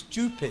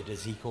 Stupid,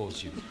 as he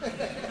calls you.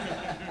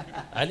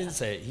 I didn't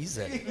say it, he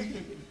said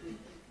it.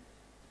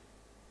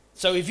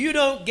 So if you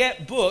don't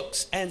get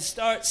books and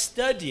start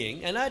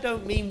studying, and I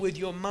don't mean with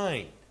your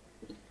mind.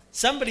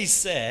 Somebody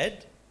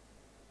said,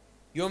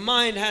 your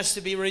mind has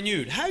to be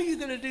renewed. How are you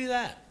going to do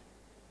that?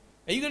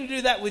 Are you going to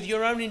do that with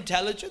your own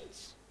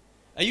intelligence?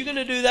 Are you going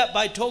to do that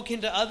by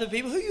talking to other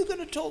people? Who are you going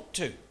to talk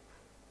to?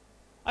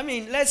 I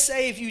mean, let's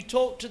say if you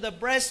talk to the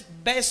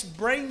best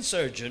brain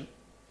surgeon.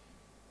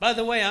 By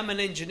the way, I'm an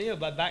engineer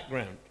by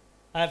background.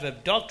 I have a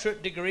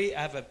doctorate degree,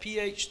 I have a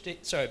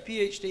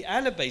PhD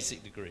and a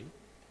basic degree.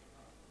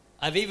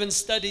 I've even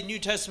studied New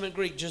Testament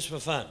Greek just for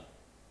fun.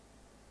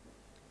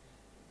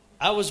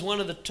 I was one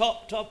of the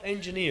top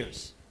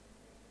engineers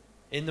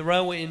in the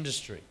railway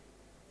industry.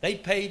 They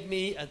paid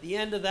me, at the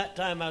end of that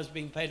time, I was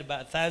being paid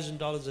about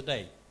 $1,000 a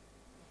day.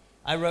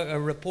 I wrote a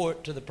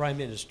report to the Prime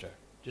Minister,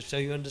 just so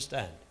you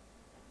understand.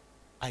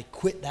 I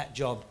quit that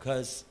job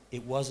because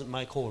it wasn't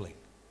my calling.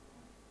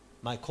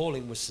 My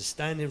calling was to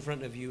stand in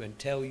front of you and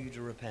tell you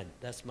to repent.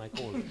 That's my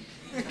calling.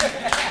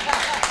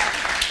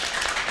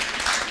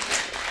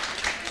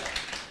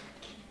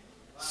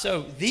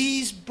 So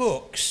these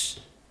books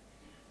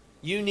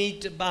you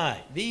need to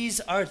buy.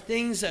 These are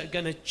things that are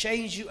going to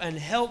change you and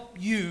help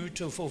you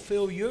to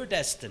fulfill your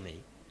destiny,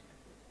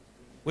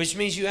 which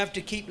means you have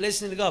to keep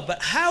listening to God.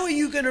 But how are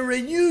you going to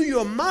renew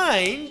your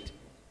mind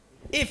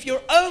if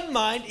your own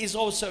mind is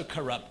also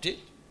corrupted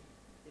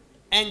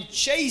and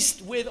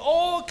chased with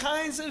all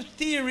kinds of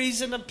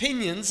theories and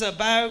opinions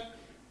about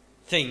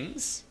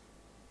things,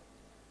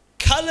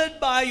 colored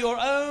by your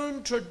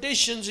own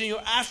traditions and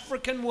your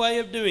African way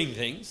of doing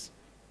things,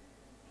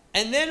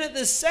 and then at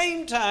the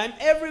same time,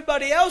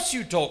 everybody else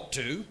you talk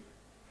to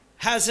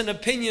has an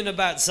opinion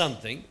about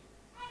something,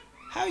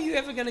 how are you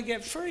ever going to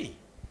get free?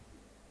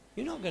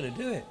 You're not going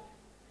to do it.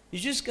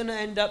 You're just going to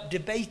end up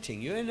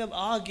debating. You end up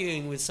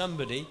arguing with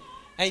somebody,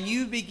 and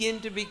you begin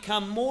to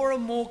become more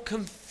and more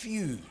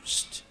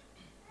confused.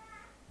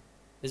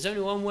 There's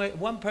only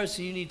one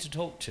person you need to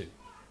talk to.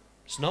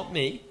 It's not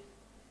me.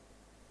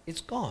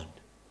 It's God.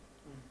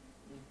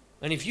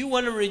 And if you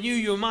want to renew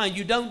your mind,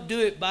 you don't do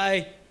it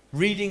by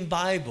reading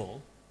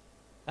Bible.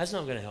 That's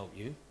not going to help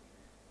you.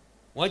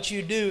 What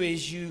you do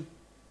is you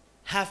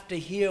have to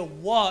hear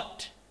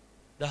what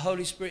the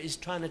Holy Spirit is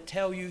trying to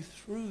tell you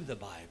through the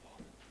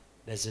Bible.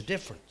 There's a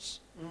difference.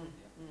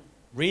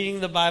 Reading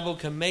the Bible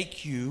can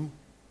make you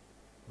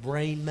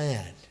brain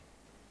mad.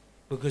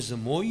 Because the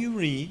more you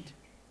read,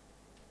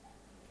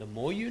 the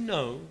more you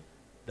know,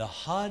 the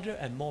harder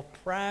and more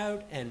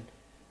proud and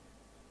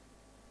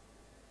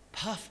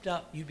puffed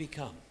up you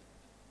become.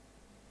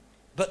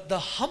 But the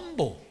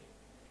humble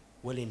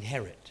will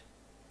inherit.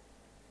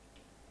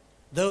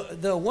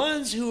 The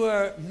ones who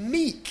are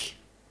meek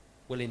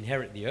will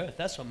inherit the earth.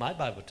 That's what my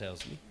Bible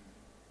tells me.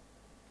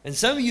 And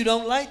some of you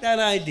don't like that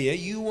idea.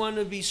 You want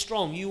to be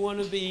strong. You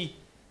want to be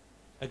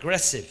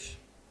aggressive.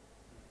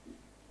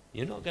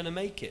 You're not going to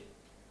make it.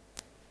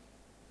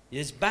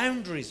 There's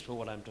boundaries for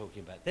what I'm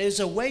talking about. There's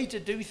a way to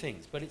do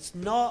things, but it's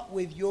not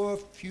with your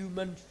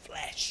human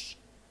flesh.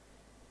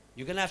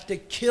 You're going to have to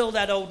kill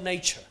that old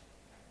nature.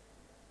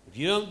 If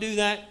you don't do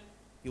that,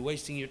 you're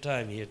wasting your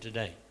time here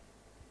today.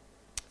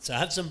 So I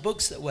have some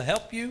books that will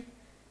help you.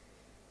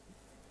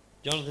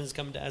 Jonathan's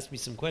coming to ask me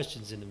some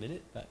questions in a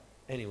minute, but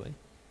anyway.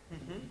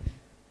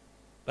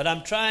 But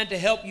I'm trying to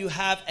help you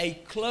have a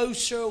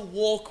closer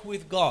walk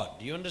with God.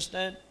 Do you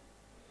understand?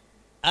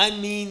 I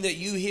mean that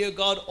you hear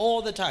God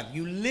all the time.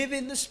 You live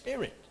in the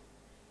Spirit.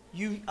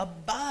 You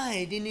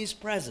abide in His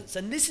presence.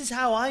 And this is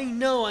how I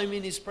know I'm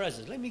in His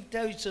presence. Let me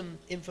tell you some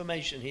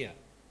information here.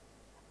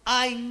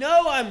 I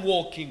know I'm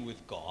walking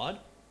with God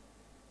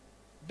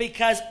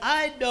because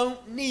I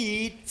don't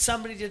need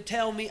somebody to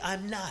tell me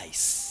I'm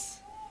nice.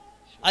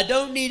 I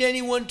don't need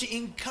anyone to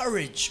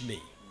encourage me.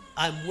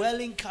 I'm well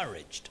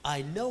encouraged.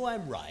 I know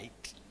I'm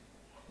right.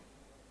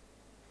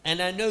 And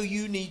I know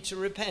you need to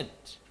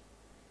repent.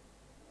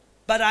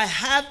 But I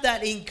have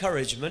that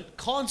encouragement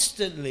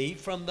constantly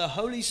from the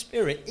Holy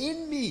Spirit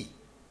in me.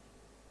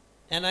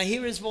 And I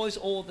hear His voice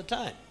all the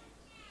time.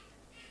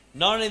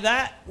 Not only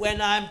that,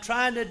 when I'm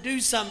trying to do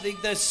something,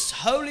 the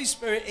Holy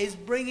Spirit is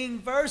bringing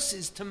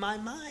verses to my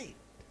mind.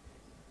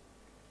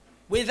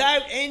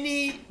 Without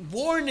any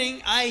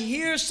warning, I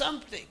hear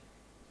something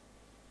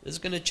that's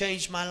going to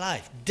change my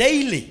life.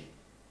 Daily,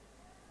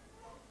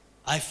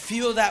 I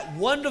feel that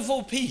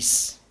wonderful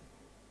peace.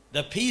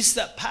 The peace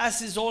that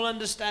passes all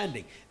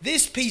understanding.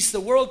 This peace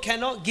the world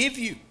cannot give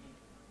you.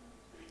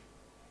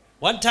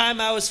 One time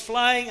I was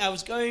flying, I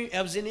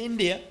was in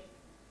India.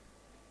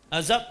 I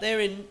was up there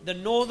in the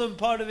northern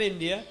part of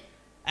India,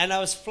 and I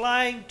was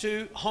flying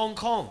to Hong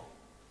Kong.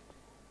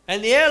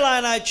 And the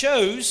airline I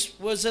chose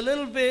was a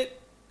little bit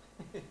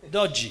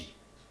dodgy.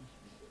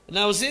 And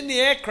I was in the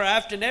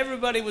aircraft, and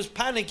everybody was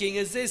panicking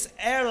as this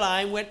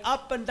airline went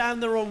up and down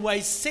the runway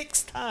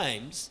 6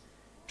 times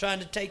trying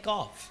to take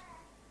off.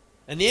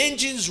 And the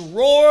engines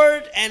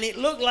roared, and it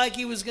looked like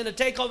he was going to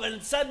take off,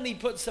 and suddenly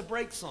puts the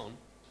brakes on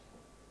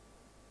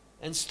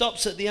and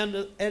stops at the end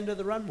of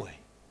the runway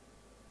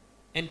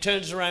and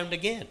turns around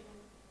again.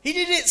 He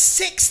did it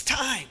 6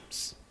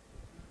 times.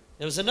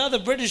 There was another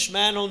British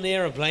man on the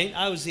airplane.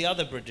 I was the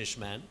other British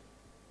man.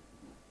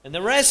 And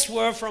the rest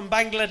were from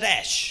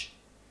Bangladesh.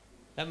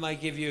 That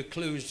might give you a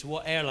clue as to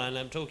what airline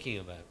I'm talking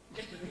about.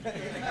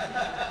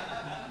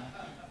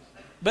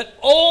 But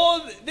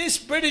this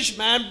British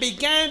man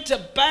began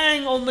to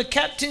bang on the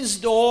captain's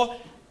door,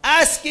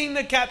 asking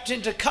the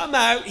captain to come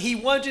out. He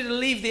wanted to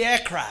leave the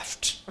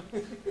aircraft.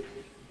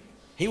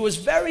 He was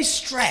very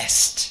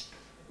stressed.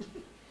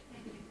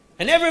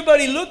 And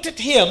everybody looked at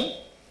him,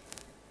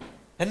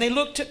 and they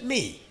looked at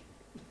me.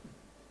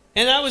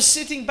 And I was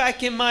sitting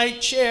back in my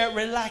chair,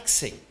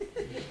 relaxing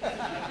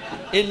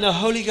in the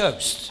Holy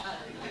Ghost.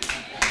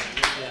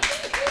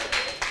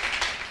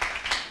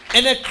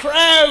 And a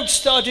crowd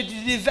started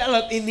to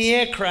develop in the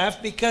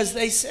aircraft because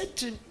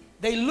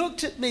they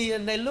looked at me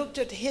and they looked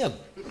at him.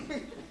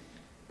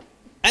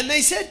 And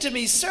they said to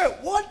me, "Sir,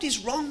 what is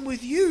wrong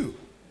with you?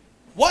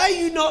 Why are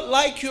you not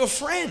like your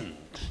friend?"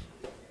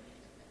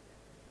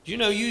 You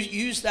know, you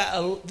use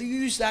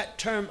that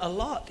term a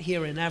lot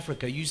here in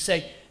Africa. You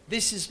say,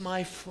 "This is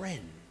my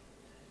friend,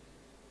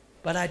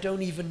 but I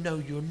don't even know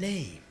your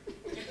name."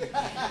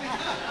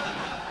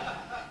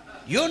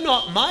 You're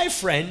not my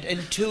friend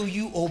until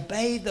you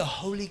obey the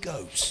Holy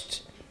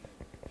Ghost.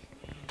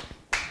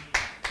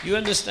 You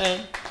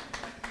understand?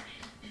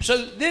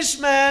 So this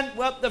man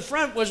up the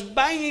front was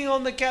banging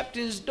on the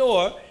captain's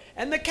door,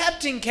 and the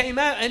captain came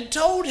out and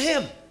told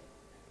him,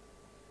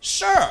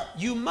 "Sir,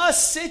 you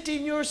must sit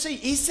in your seat."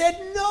 He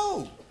said,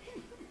 "No."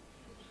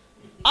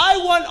 I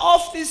want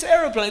off this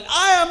aeroplane.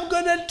 I am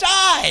going to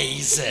die,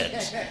 he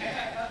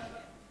said.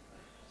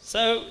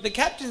 So the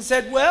captain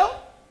said,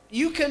 well,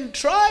 you can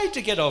try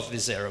to get off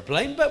this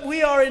aeroplane, but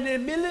we are in a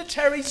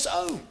military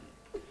zone.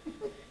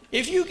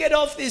 If you get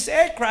off this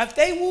aircraft,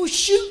 they will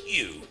shoot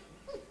you.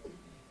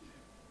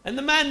 And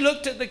the man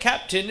looked at the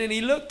captain and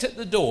he looked at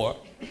the door.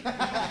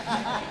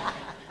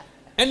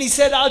 And he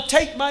said, I'll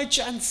take my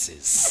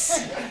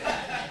chances.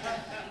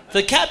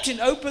 The captain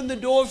opened the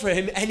door for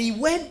him and he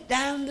went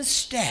down the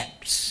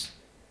steps.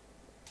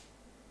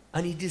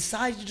 And he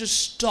decided to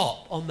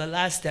stop on the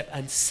last step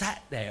and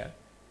sat there.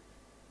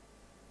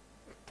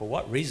 For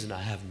what reason,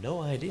 I have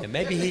no idea.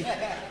 Maybe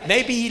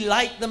he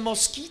liked the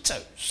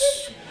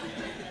mosquitoes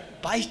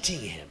biting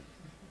him.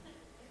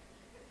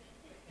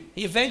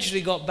 He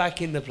eventually got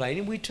back in the plane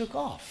and we took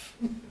off.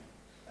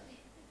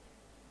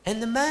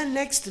 And the man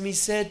next to me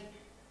said,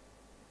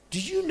 do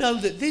you know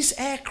that this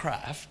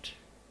aircraft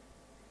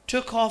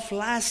took off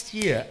last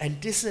year and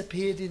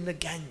disappeared in the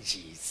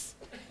Ganges?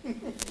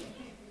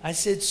 I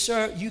said,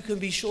 sir, you can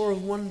be sure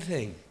of one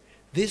thing.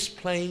 This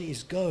plane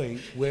is going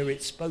where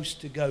it's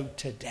supposed to go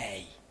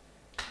today.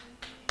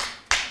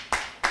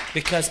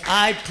 Because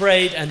I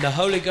prayed and the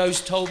Holy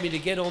Ghost told me to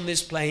get on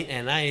this plane,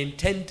 and I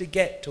intend to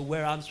get to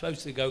where I'm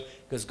supposed to go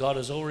because God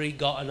has already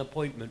got an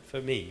appointment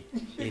for me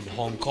in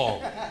Hong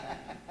Kong.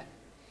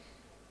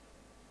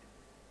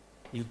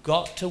 You've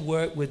got to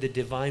work with the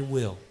divine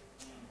will.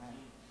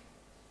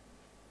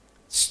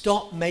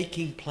 Stop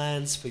making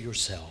plans for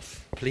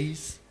yourself,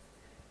 please.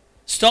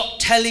 Stop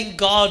telling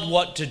God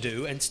what to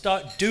do and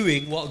start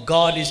doing what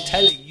God is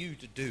telling you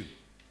to do.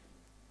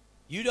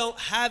 You don't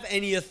have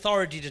any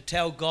authority to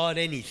tell God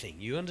anything.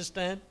 You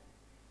understand?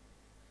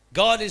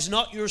 God is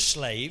not your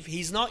slave.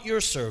 He's not your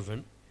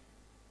servant.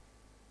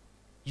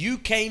 You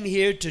came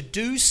here to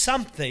do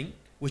something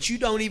which you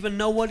don't even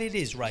know what it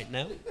is right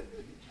now.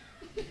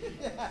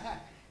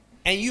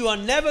 And you are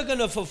never going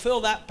to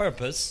fulfill that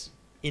purpose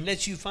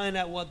unless you find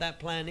out what that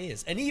plan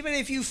is. And even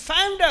if you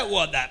found out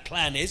what that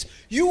plan is,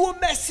 you will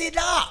mess it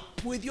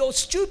up with your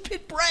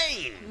stupid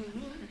brain.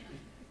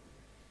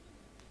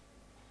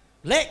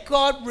 Let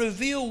God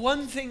reveal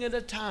one thing at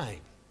a time.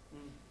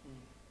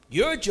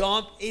 Your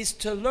job is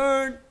to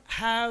learn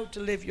how to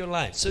live your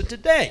life. So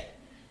today,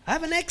 I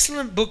have an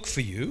excellent book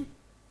for you.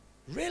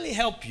 Really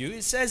help you.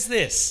 It says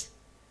this: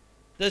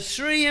 The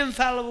 3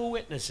 Infallible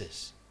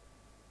Witnesses.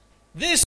 This